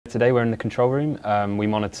Today we're in the control room. We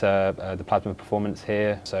monitor the plasma performance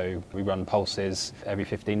here, so we run pulses every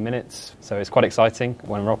 15 minutes. So it's quite exciting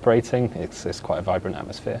when we're operating. It's quite a vibrant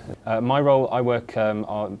atmosphere. My role, I work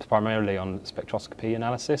primarily on spectroscopy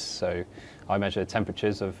analysis, so I measure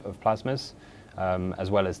temperatures of plasmas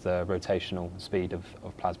as well as the rotational speed of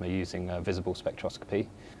plasma using visible spectroscopy.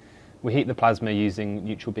 We heat the plasma using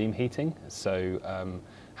neutral beam heating. So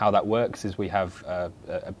how that works is we have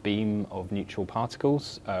a beam of neutral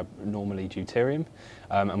particles, normally deuterium,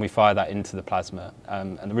 and we fire that into the plasma.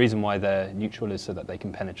 And the reason why they're neutral is so that they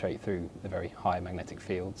can penetrate through the very high magnetic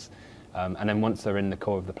fields. And then once they're in the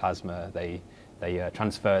core of the plasma, they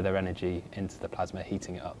transfer their energy into the plasma,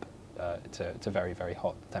 heating it up to very, very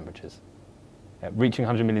hot temperatures. Reaching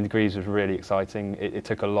 100 million degrees was really exciting. It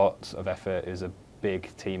took a lot of effort. It was a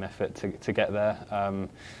big team effort to get there,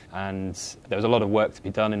 and there was a lot of work to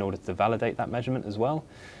be done in order to validate that measurement as well.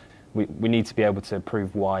 We need to be able to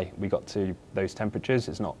prove why we got to those temperatures.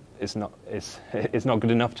 It's not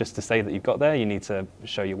good enough just to say that you've got there. You need to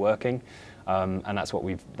show you're working, and that's what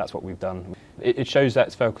we've done. It shows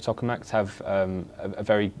that spherical tokamaks have a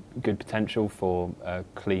very good potential for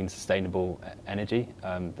clean, sustainable energy,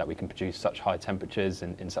 that we can produce such high temperatures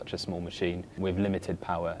in such a small machine with limited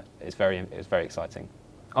power. It's very exciting.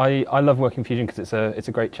 I love working fusion because it's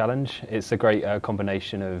a great challenge. It's a great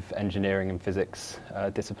combination of engineering and physics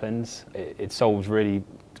disciplines. It solves really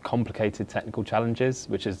complicated technical challenges,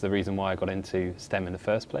 which is the reason why I got into STEM in the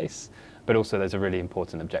first place. But also there's a really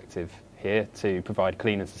important objective here to provide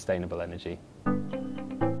clean and sustainable energy.